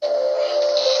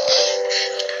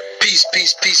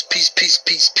Peace.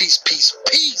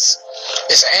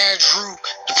 It's Andrew,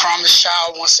 the Promised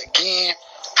Child, once again.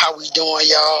 How we doing,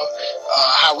 y'all?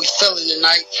 How we feeling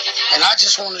tonight? And I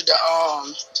just wanted to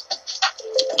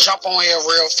jump on here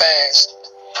real fast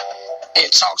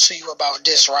and talk to you about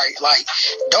this, right? Like,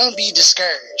 don't be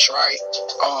discouraged, right?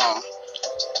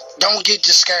 Don't get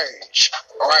discouraged,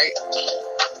 right?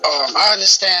 I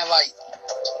understand, like,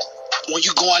 when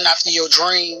you going after your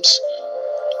dreams,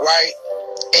 right?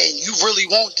 And you really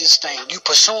want this thing. You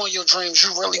pursuing your dreams.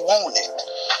 You really want it,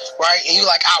 right? And you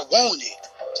like, I want it,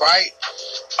 right?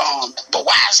 But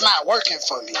why it's not working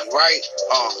for me, right?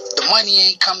 The money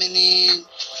ain't coming in.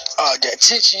 The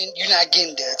attention, you're not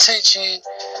getting the attention.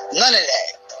 None of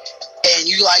that. And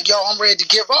you like, yo, I'm ready to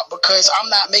give up because I'm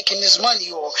not making this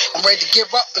money, or I'm ready to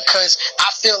give up because I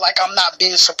feel like I'm not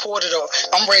being supported, or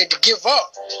I'm ready to give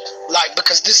up, like,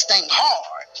 because this thing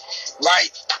hard, right?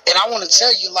 And I want to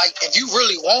tell you, like, if you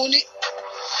really want it,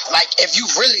 like, if you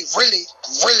really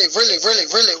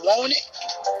want it,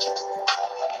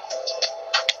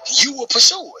 you will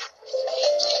pursue it.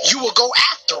 You will go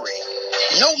after it.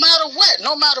 No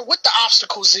matter what the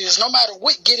obstacles is, no matter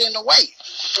what get in the way.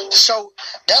 So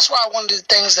that's why one of the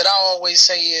things that I always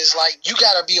say is, like, you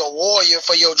got to be a warrior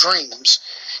for your dreams.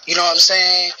 You know what I'm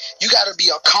saying? You got to be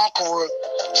a conqueror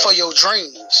for your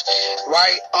dreams,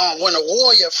 right? When a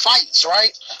warrior fights,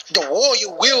 right, the warrior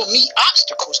will meet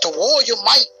obstacles. The warrior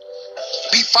might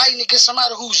be fighting against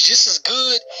somebody who's just as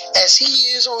good as he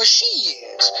is or she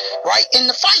is, right, in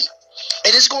the fight.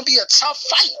 And it's going to be a tough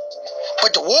fight.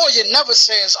 But the warrior never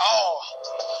says, oh,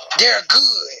 they're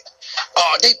good.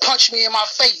 They punched me in my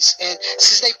face, and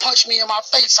since they punched me in my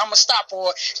face, I'm going to stop.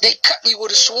 Or they cut me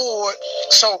with a sword,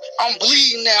 so I'm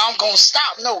bleeding now, I'm going to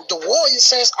stop. No, the warrior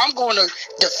says, I'm going to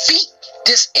defeat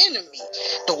this enemy.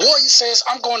 The warrior says,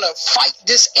 I'm going to fight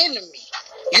this enemy.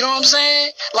 You know what I'm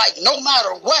saying? Like, no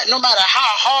matter what, no matter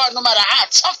how hard, no matter how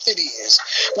tough it is,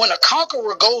 when a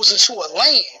conqueror goes into a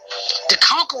land, the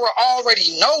conqueror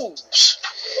already knows.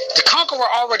 The conqueror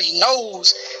already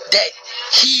knows that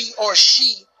he or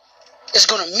she is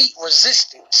going to meet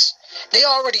resistance. They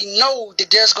already know that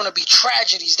there's going to be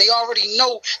tragedies. They already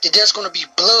know that there's going to be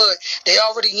blood. They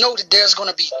already know that there's going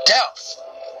to be death.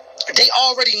 They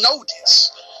already know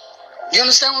this. You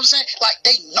understand what I'm saying? Like,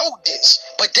 they know this,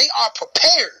 but they are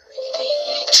prepared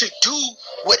to do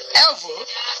whatever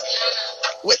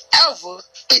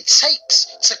it takes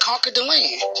to conquer the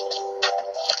land.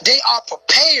 They are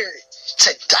prepared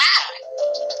to die,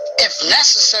 if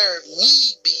necessary,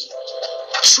 need be,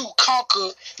 to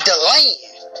conquer the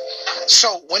land.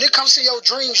 So when it comes to your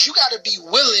dreams, you got to be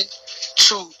willing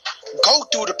to go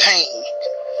through the pain,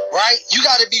 right? You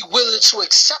got to be willing to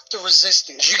accept the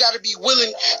resistance. You got to be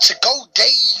willing to go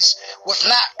days with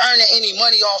not earning any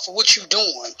money off of what you're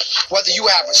doing. Whether you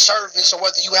have a service or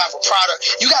whether you have a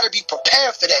product, you got to be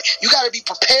prepared for that. You got to be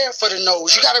prepared for the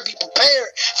no's. You got to be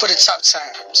prepared for the tough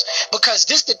times. Because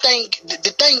the thing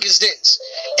is this.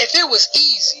 If it was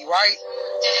easy, right?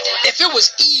 If it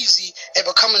was easy at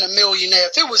becoming a millionaire,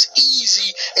 if it was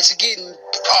easy at getting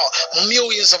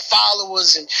millions of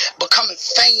followers and becoming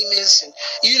famous and,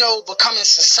 you know, becoming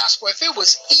successful, if it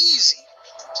was easy,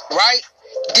 right,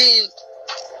 then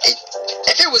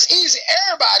if it was easy,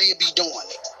 everybody would be doing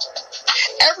it.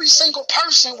 Every single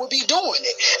person would be doing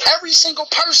it. Every single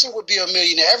person would be a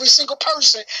millionaire. Every single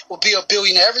person would be a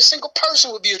billionaire. Every single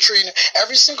person would be a trillionaire.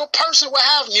 Every single person would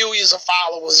have millions of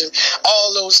followers and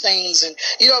all those things, and,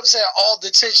 you know what I'm saying, all the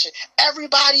attention.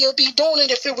 Everybody would be doing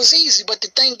it if it was easy, but the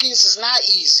thing is, it's not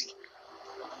easy.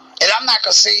 And I'm not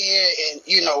going to sit here and,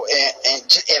 you know, and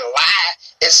lie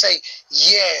and say,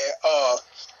 yeah,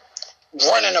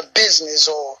 running a business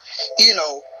or, you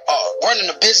know, running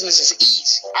a business is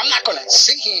easy. I'm not going to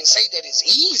sit here and say that it's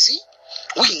easy.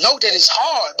 We know that it's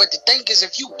hard, but the thing is,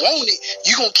 if you want it,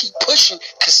 you're going to keep pushing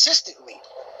consistently.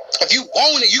 If you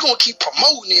want it, you're going to keep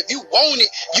promoting it. If you want it,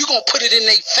 you're going to put it in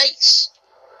their face.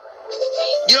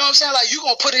 You know what I'm saying? Like, you're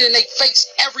going to put it in their face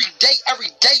every day. Every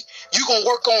day, you're going to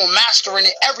work on mastering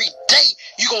it. Every day,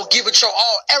 you're going to give it your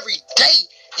all. Every day,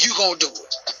 you're going to do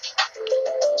it.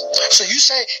 So you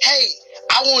say, hey,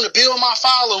 I want to build my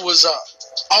followers up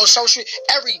on social.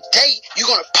 Every day, you're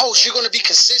going to post. You're going to be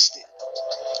consistent.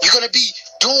 You're going to be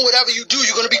doing whatever you do.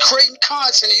 You're going to be creating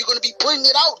content, and you're going to be putting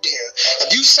it out there.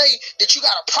 If you say that you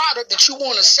got a product that you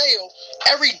want to sell,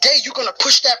 every day you're going to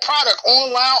push that product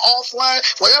online, offline,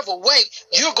 whatever way,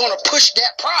 you're going to push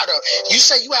that product. You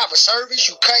say you have a service,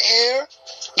 you cut hair,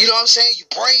 you know what I'm saying, you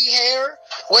braid hair,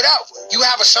 whatever. You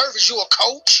have a service, you're a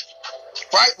coach,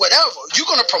 right, whatever. You're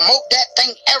going to promote that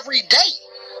thing every day.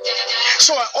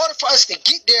 So in order for us to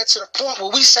get there to the point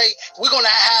where we say we're going to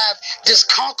have this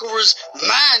conqueror's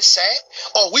mindset,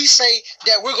 or we say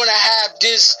that we're going to have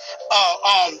this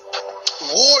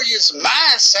warrior's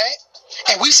mindset,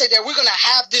 and we say that we're going to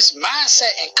have this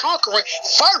mindset and conquering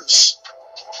first.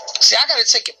 See, I got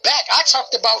to take it back. I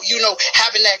talked about,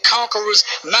 having that conqueror's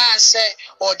mindset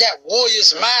or that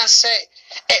warrior's mindset.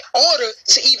 In order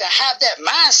to even have that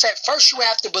mindset, first you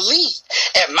have to believe.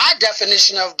 And my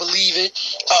definition of believe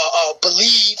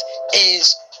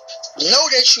is know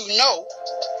that you know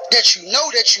that you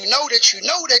know that you know that you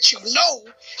know that you know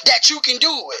that you can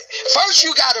do it. First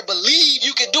you got to believe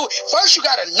you can do it. First you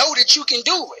got to know that you can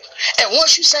do it. And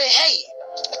once you say, hey,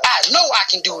 I know I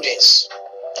can do this.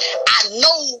 I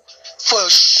know for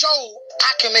sure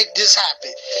I can make this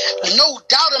happen. No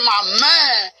doubt in my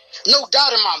mind,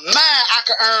 I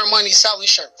can earn money selling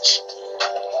shirts.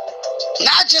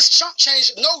 Not just chump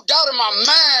change. No doubt in my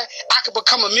mind, I could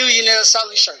become a millionaire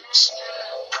selling shirts.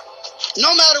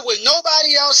 No matter what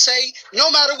nobody else say,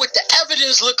 no matter what the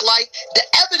evidence look like, the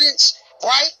evidence,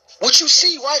 right, what you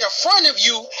see right in front of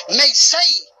you may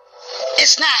say,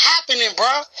 it's not happening,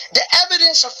 bro. The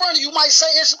evidence in front of you might say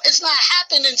it's not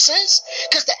happening, sis.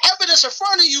 Because the evidence in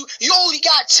front of you, you only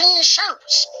got 10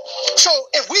 shirts. So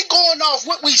if we going off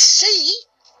what we see,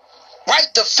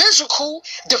 right, the physical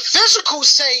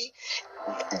say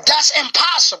that's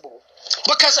impossible.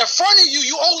 Because in front of you,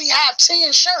 you only have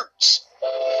 10 shirts.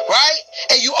 Right?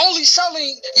 And you only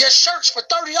selling your shirts for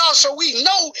 $30. So we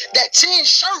know that 10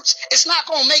 shirts is not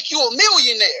going to make you a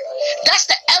millionaire. That's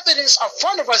the evidence in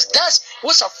front of us. That's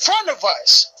what's in front of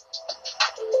us.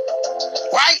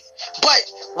 Right? But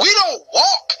we don't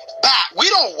walk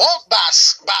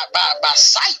by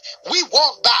sight. We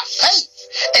walk by faith.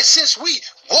 And since we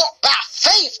walk by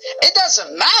faith, it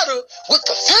doesn't matter what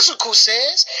the physical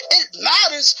says. It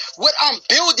matters what I'm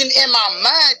building in my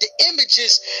mind, the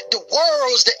images, the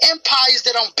worlds, the empires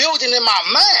that I'm building in my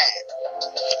mind.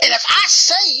 And if I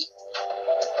say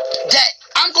that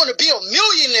I'm going to be a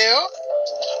millionaire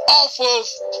off of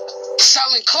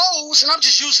selling clothes, and I'm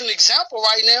just using an example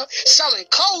right now, selling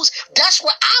clothes, that's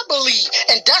what I believe,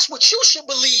 and that's what you should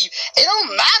believe. It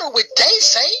don't matter what they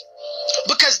say,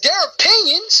 because their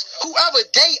opinions, whoever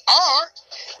they are,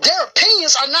 their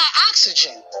opinions are not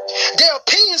oxygen. Their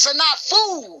opinions are not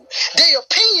food. Their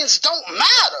opinions don't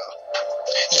matter.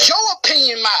 Your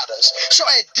opinion matters. So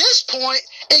at this point,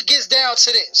 it gets down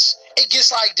to this. It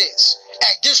gets like this.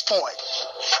 At this point,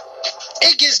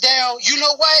 it gets down, you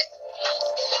know what?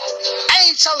 I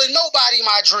ain't telling nobody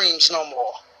my dreams no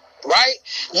more. Right?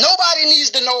 Nobody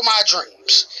needs to know my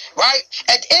dreams. Right?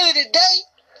 At the end of the day,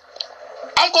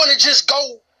 I'm going to just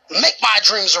go make my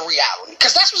dreams a reality.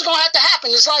 Because that's what's going to have to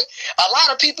happen. It's like a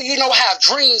lot of people, have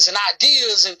dreams and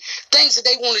ideas and things that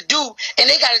they want to do, and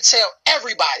they got to tell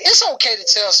everybody. It's okay to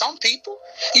tell some people.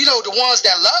 The ones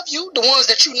that love you, the ones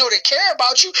that that care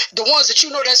about you, the ones that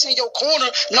that's in your corner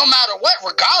no matter what,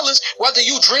 regardless, whether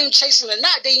you dream chasing or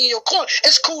not, they in your corner.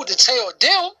 It's cool to tell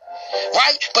them.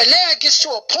 Right? But now it gets to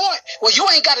a point where you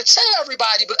ain't got to tell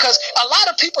everybody, because a lot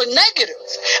of people are negative.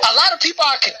 A lot of people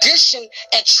are conditioned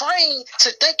and trained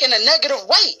to think in a negative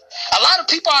way. A lot of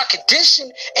people are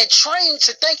conditioned and trained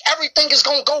to think everything is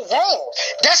going to go wrong.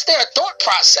 That's their thought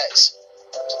process.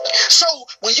 So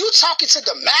when you talking to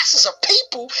the masses of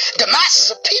people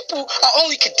are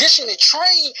only conditioned and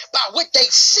trained by what they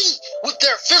see with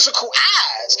their physical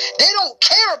eyes. They don't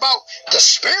care about the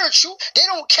spiritual. They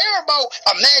don't care about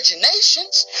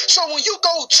imaginations. So when you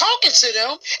go talking to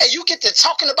them and you get to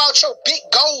talking about your big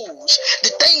goals,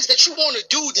 the things that you want to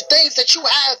do, the things that you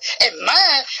have in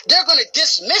mind, they're going to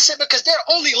dismiss it because they're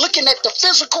only looking at the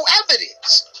physical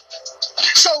evidence.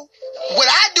 So what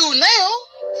I do now,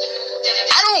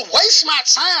 I don't waste my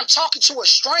time talking to a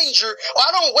stranger, or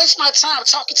I don't waste my time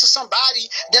talking to somebody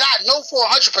that I know for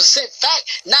 100%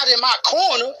 fact, not in my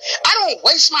corner. I don't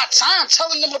waste my time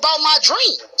telling them about my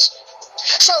dreams.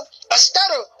 So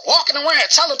instead of walking around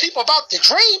telling people about the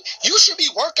dream, you should be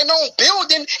working on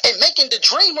building and making the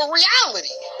dream a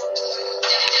reality.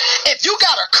 If you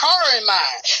got a car in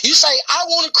mind, you say, I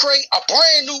want to create a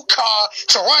brand new car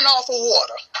to run off of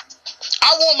water. I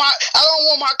don't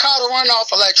want my car to run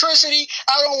off electricity.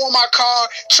 I don't want my car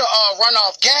to run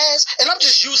off gas. And I'm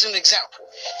just using an example.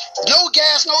 No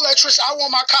gas, no electricity. I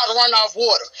want my car to run off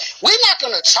water. We're not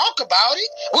going to talk about it.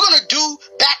 We're going to do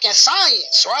back in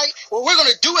science, right? What we're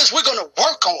going to do is we're going to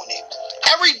work on it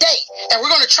every day. And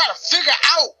we're going to try to figure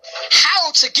out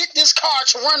how to get this car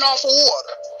to run off of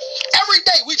water. Every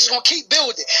day we just gonna keep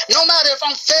building. No matter if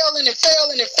I'm failing and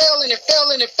failing and failing and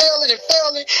failing and failing and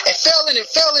failing and failing and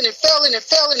failing and failing and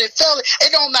failing and failing.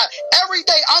 It don't matter. Every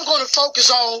day I'm gonna focus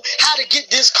on how to get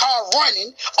this car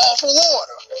running off of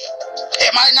water.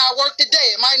 It might not work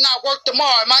today. It might not work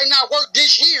tomorrow. It might not work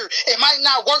this year. It might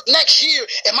not work next year.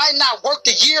 It might not work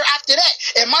the year after that.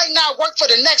 It might not work for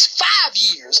the next 5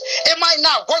 years. It might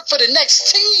not work for the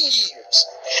next 10 years.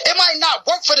 It might not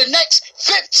work for the next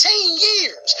 15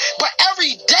 years. But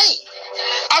every day,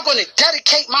 I'm going to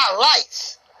dedicate my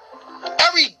life.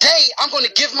 Every day, I'm going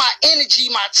to give my energy,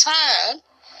 my time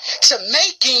to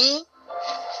making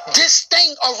this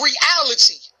thing a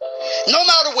reality. No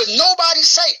matter what nobody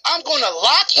say, I'm going to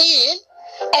lock in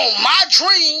on my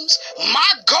dreams,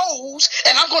 my goals,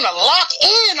 and I'm going to lock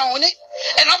in on it,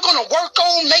 and I'm going to work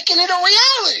on making it a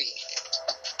reality.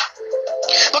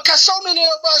 Because so many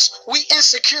of us, we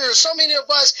insecure. So many of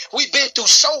us, we've been through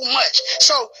so much.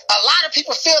 So a lot of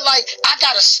people feel like I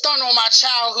got to stun on my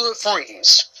childhood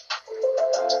friends.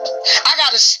 I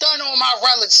got to stun on my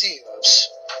relatives.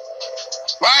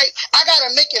 Right? I got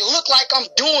to make it look like I'm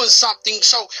doing something.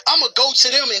 So I'm going to go to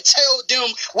them and tell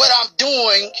them what I'm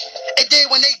doing. And then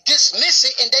when they dismiss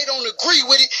it and they don't agree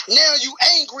with it, now you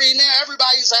angry and now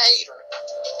everybody's a hater.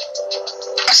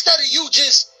 Instead of you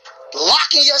just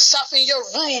locking yourself in your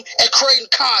room and creating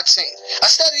content.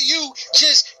 Instead of you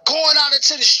just going out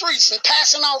into the streets and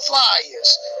passing out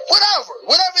flyers. Whatever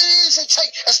it is it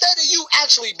takes. Instead of you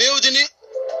actually building it,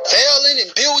 failing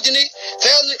and building it,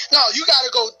 no, you got to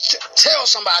go tell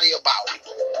somebody about it.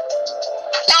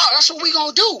 No, that's what we're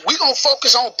going to do. We're going to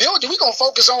focus on building. We're going to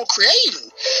focus on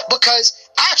creating. Because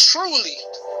I truly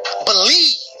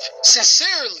believe,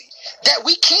 sincerely, that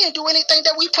we can do anything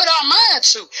that we put our mind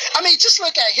to. I mean, just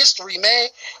look at history, man.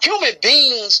 Human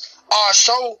beings are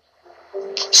so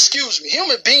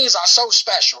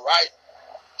special, right?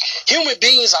 Human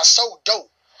beings are so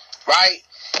dope, right?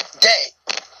 That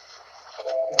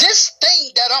this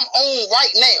thing that I'm on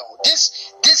right now, this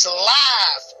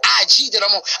live IG that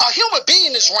I'm on, a human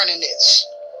being is running this.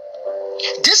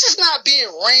 This is not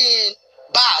being ran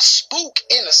by a spook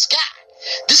in the sky.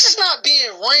 This is not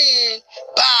being ran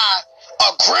by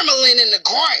a gremlin in the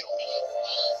ground.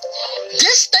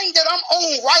 This thing that I'm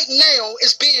on right now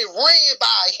is being ran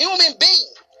by a human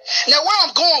being. Now, where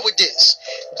I'm going with this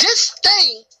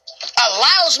thing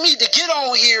allows me to get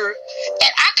on here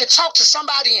and I could talk to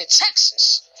somebody in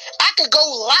Texas. I could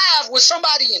go live with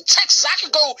somebody in Texas. I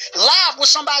could go live with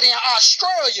somebody in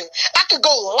Australia. I could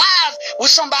go live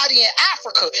with somebody in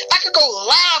Africa. I could go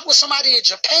live with somebody in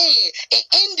Japan, in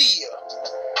India.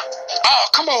 Oh,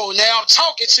 come on now, I'm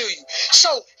talking to you.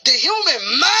 So the human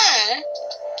mind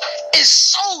is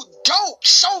so dope,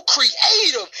 so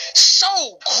creative,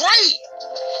 so great.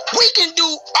 We can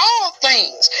do all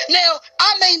things. Now,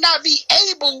 I may not be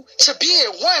able to be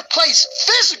in one place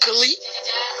physically,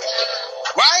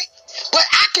 right? But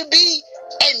I could be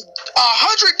in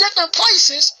 100 different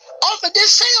places off of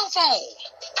this cell phone.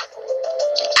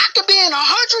 I could be in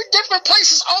 100 different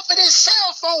places off of this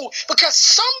cell phone because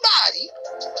somebody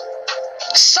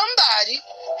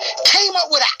came up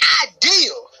with an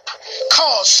idea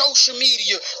called social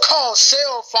media, called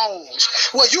cell phones,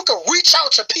 where you can reach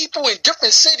out to people in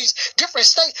different cities, different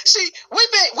states. See,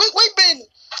 we've been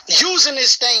using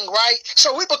this thing, right?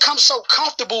 So we become so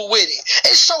comfortable with it.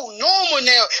 It's so normal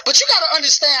now, but you got to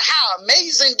understand how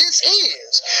amazing this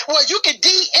is. Well, you can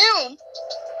DM,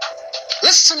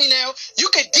 listen to me now, you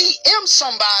can DM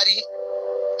somebody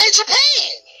in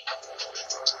Japan.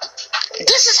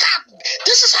 This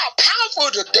is how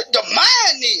powerful the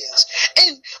mind is.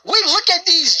 And we look at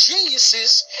these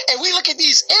geniuses and we look at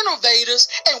these innovators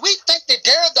and we think that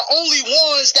they're the only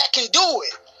ones that can do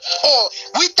it. Or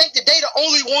we think that they're the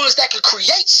only ones that can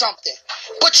create something.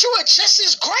 But you are just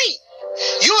as great.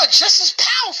 You are just as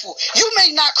powerful. You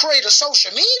may not create a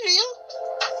social media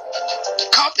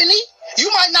company.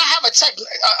 You might not have a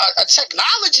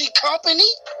technology company.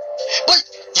 But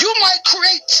you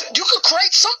could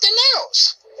create something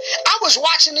else. I was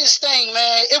watching this thing,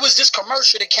 man. It was this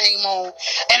commercial that came on,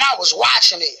 and I was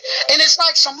watching it. And it's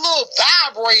like some little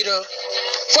vibrator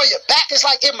for your back. It's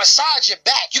like it massages your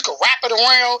back. You can wrap it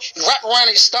around. You wrap it around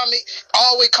your stomach,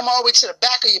 come all the way to the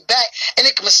back of your back, and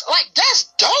it can that's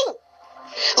dope.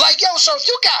 Like, yo, so if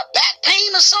you got back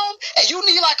pain or something, and you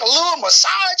need like a little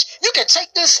massage, you can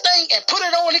take this thing and put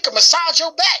it on. It can massage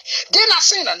your back. Then I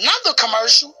seen another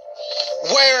commercial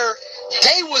where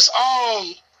they was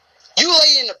you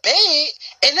lay in the bed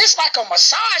and it's like a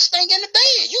massage thing in the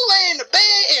bed. You lay in the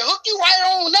bed and hook you right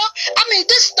on up. I mean,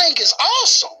 this thing is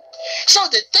awesome. So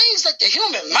the things that the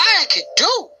human mind can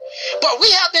do, But we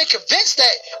have been convinced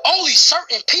that only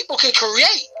certain people can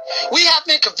create. We have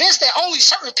been convinced that only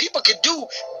certain people can do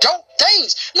dope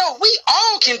things. No, we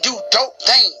all can do dope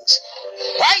things,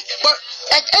 right? But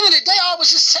at the end of the day, I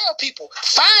always just tell people,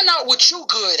 find out what you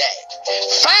good at.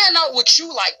 Find out what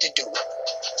you like to do,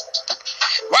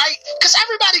 right? Because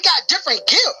everybody got different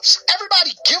gifts.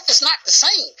 Everybody's gift is not the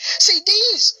same. See,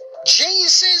 these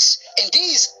geniuses and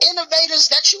these innovators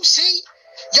that you see,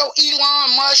 your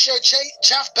Elon Musk, your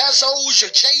Jeff Bezos, your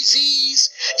Jay-Z's,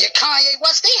 your Kanye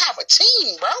West, they have a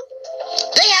team, bro.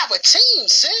 They have a team,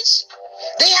 sis.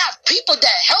 They have people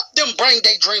that help them bring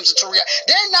their dreams into reality.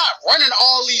 They're not running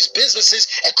all these businesses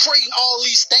and creating all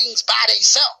these things by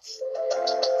themselves.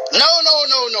 No.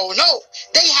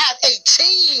 They have a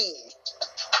team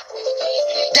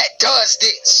that does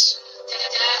this.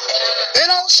 You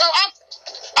know, so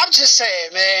I'm just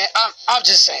saying, man, I'm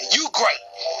just saying, you great.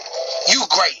 You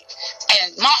great.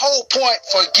 And my whole point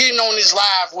for getting on this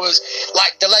live was,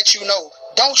 like, to let you know,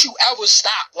 don't you ever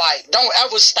stop. Like, don't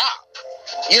ever stop.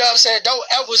 You know what I'm saying? Don't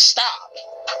ever stop.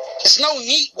 There's no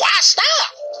need. Why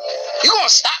stop? You're going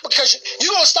to stop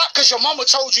because your mama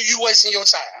told you wasting your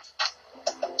time.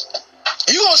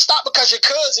 You're going to stop because your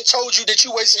cousin told you that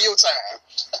you wasting your time.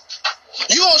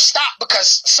 You gonna stop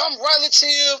because some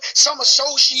relative, some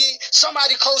associate,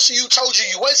 somebody close to you told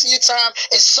you wasting your time,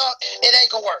 it sucked, it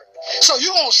ain't gonna work. So you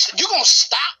gonna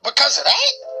stop because of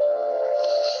that?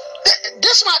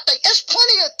 This my thing. There's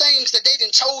plenty of things that they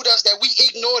done told us that we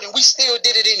ignored and we still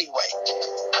did it anyway.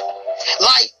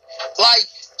 Like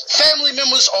family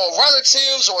members or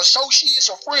relatives or associates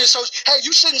or friends. So, hey,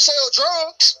 you shouldn't sell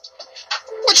drugs,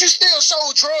 but you still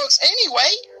sold drugs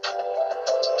anyway.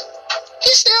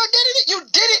 You still did it. You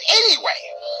did it anyway.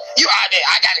 You out there,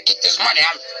 I gotta get this money.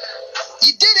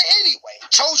 You did it anyway.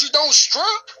 Told you don't strip.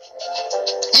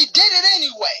 You did it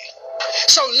anyway.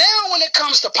 So now when it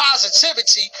comes to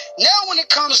positivity, now when it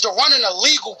comes to running a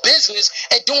legal business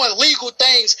and doing legal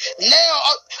things, now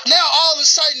all of a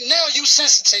sudden, now you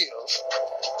sensitive.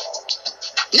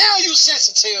 Now you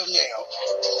sensitive now.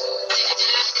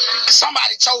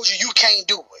 Somebody told you can't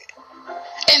do it.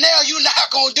 And now you're not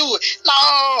going to do it.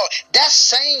 No, that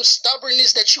same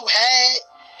stubbornness that you had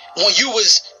when you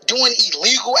was doing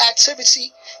illegal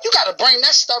activity, you got to bring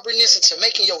that stubbornness into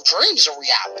making your dreams a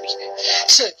reality.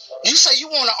 You say you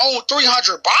want to own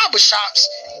 300 barbershops.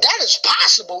 That is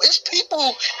possible. It's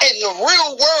people in the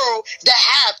real world that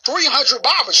have 300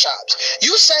 barbershops.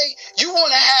 You say you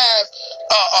want to have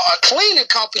a cleaning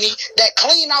company that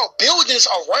clean out buildings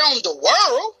around the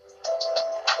world,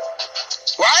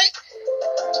 right?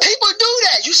 People do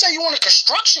that. You say you want a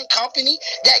construction company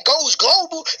that goes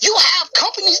global. You have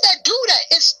companies that do that.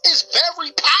 It's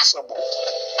very possible.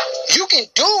 You can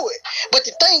do it. But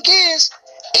the thing is,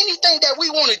 anything that we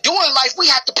want to do in life, we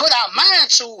have to put our mind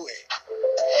to it.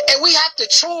 And we have to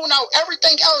tune out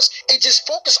everything else and just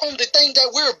focus on the thing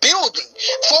that we're building.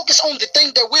 Focus on the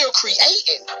thing that we're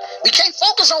creating. We can't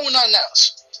focus on nothing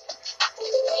else.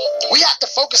 We have to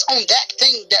focus on that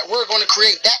thing that we're going to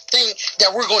create, that thing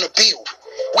that we're going to build.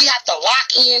 We have to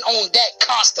lock in on that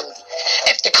constantly.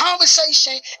 If the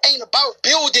conversation ain't about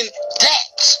building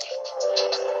that,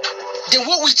 then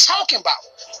what we talking about?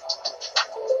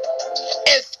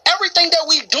 If everything that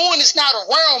we doing is not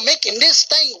around making this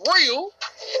thing real,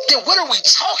 then what are we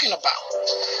talking about?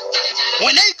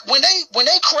 When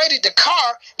they created the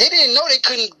car, they didn't know they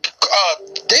couldn't.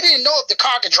 They didn't know if the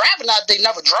car could drive or not. They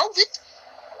never drove it.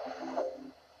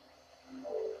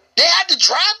 They had to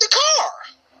drive the car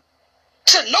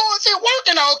to know if it worked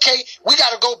or not. Okay, we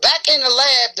got to go back in the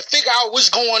lab to figure out what's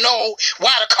going on,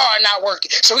 why the car not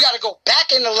working. So we got to go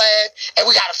back in the lab and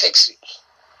we got to fix it.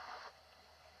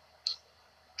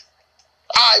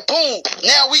 All right, boom.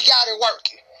 Now we got it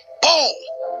working. Boom.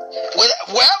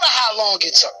 Whatever how long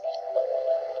it took.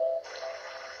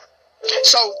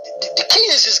 So the key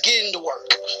is just getting to work.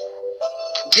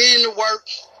 Getting to work,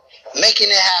 making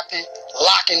it happen,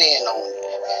 locking in on it.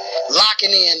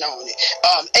 Locking in on it.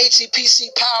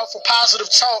 ATPC Powerful Positive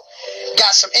Talk.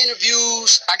 Got some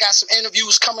interviews. I got some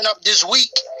interviews coming up this week.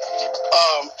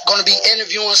 Going to be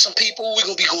interviewing some people. We're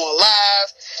going to be going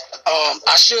live.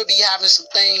 I should be having some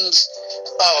things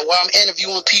where I'm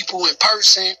interviewing people in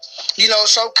person. You know,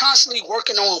 so constantly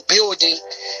working on building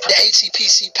the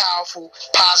ATPC Powerful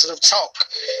Positive Talk.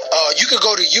 You could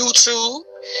go to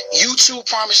YouTube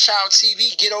Promise Child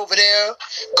TV. Get over there.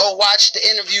 Go watch the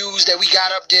interviews that we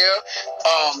got up there.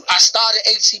 I started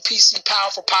ATPC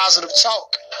Powerful Positive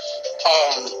Talk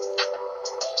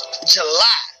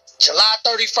July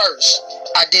 31st.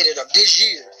 I did it of this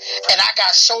year. And I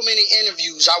got so many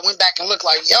interviews. I went back and looked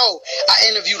like, I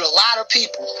interviewed a lot of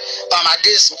people. I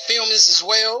did some filmings as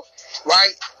well.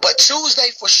 right? But Tuesday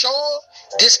for sure,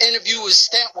 this interview is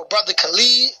stamped with Brother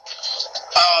Khalid.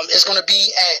 It's going to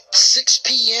be at 6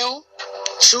 p.m.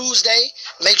 Tuesday.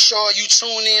 Make sure you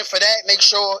tune in for that. Make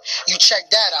sure you check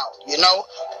that out, you know.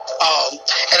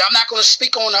 And I'm not going to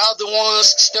speak on the other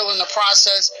ones. Still in the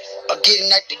process of getting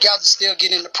that together. Still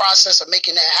getting in the process of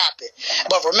making that happen.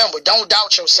 But remember, don't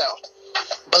doubt yourself.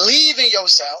 Believe in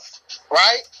yourself,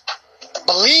 right?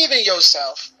 Believe in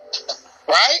yourself,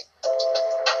 right?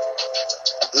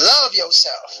 Love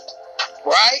yourself,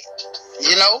 right?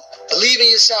 You know, believe in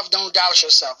yourself, don't doubt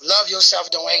yourself. Love yourself,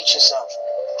 don't hate yourself.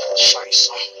 Scheiße.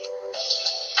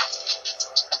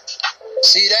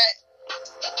 See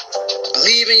that?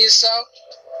 Believe in yourself,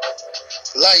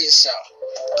 love yourself.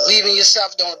 Believe in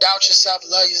yourself, don't doubt yourself,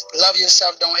 love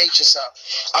yourself, don't hate yourself.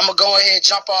 I'm going to go ahead and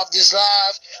jump off this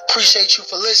live. Appreciate you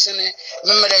for listening.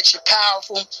 Remember that you're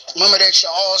powerful. Remember that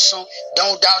you're awesome.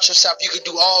 Don't doubt yourself. You can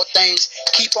do all things.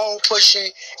 Keep on pushing.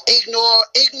 Ignore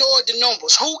the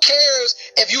numbers. Who cares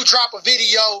if you drop a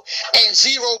video and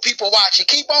 0 people watch it?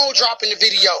 Keep on dropping the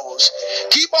videos.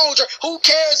 Keep on. Who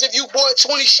cares if you bought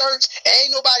 20 shirts and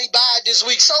ain't nobody buy it this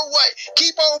week? So what?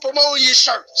 Keep on promoting your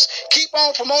shirts. Keep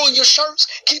on promoting your shirts.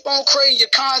 Keep on creating your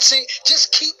content.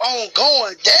 Just keep on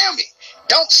going. Damn it.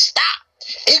 Don't stop.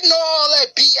 Ignore all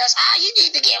that BS. You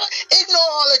need to give it. Ignore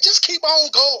all that. Just keep on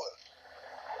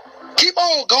going. Keep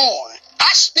on going. I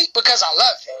speak because I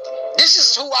love it. This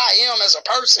is who I am as a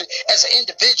person, as an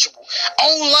individual.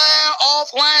 Online,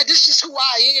 offline, this is who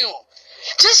I am.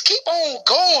 Just keep on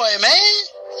going, man.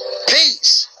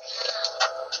 Peace.